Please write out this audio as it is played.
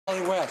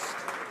West.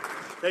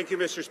 Thank you,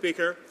 Mr.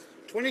 Speaker.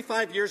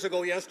 25 years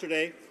ago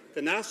yesterday,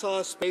 the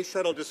NASA Space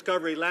Shuttle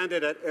Discovery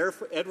landed at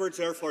Edwards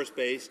Air Force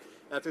Base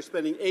after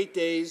spending 8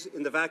 days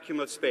in the vacuum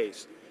of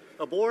space.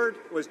 Aboard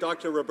was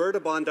Dr.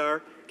 Roberta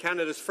Bondar,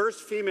 Canada's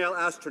first female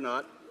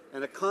astronaut,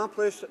 an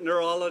accomplished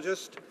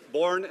neurologist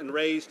born and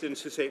raised in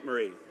Sault Ste.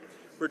 Marie.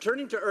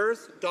 Returning to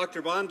Earth,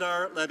 Dr.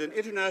 Bondar led an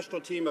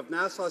international team of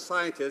NASA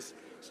scientists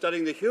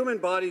studying the human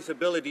body's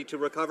ability to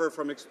recover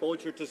from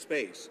exposure to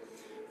space.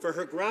 For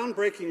her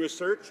groundbreaking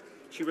research,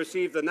 she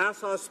received the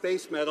NASA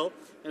Space Medal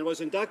and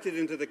was inducted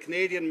into the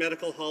Canadian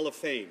Medical Hall of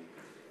Fame.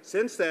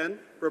 Since then,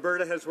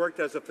 Roberta has worked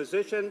as a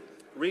physician,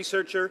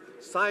 researcher,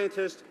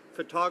 scientist,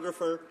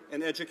 photographer,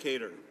 and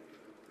educator.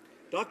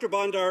 Dr.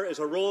 Bondar is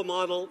a role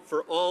model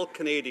for all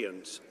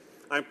Canadians.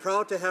 I'm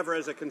proud to have her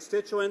as a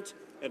constituent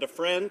and a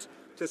friend,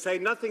 to say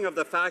nothing of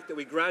the fact that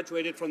we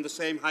graduated from the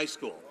same high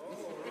school.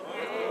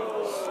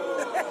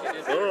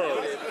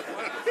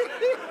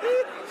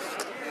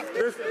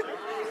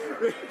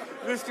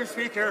 Mr.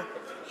 Speaker,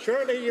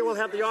 shortly you will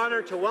have the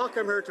honour to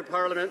welcome her to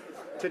Parliament.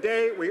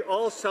 Today we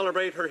all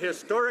celebrate her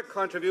historic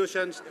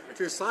contributions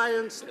to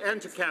science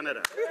and to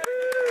Canada.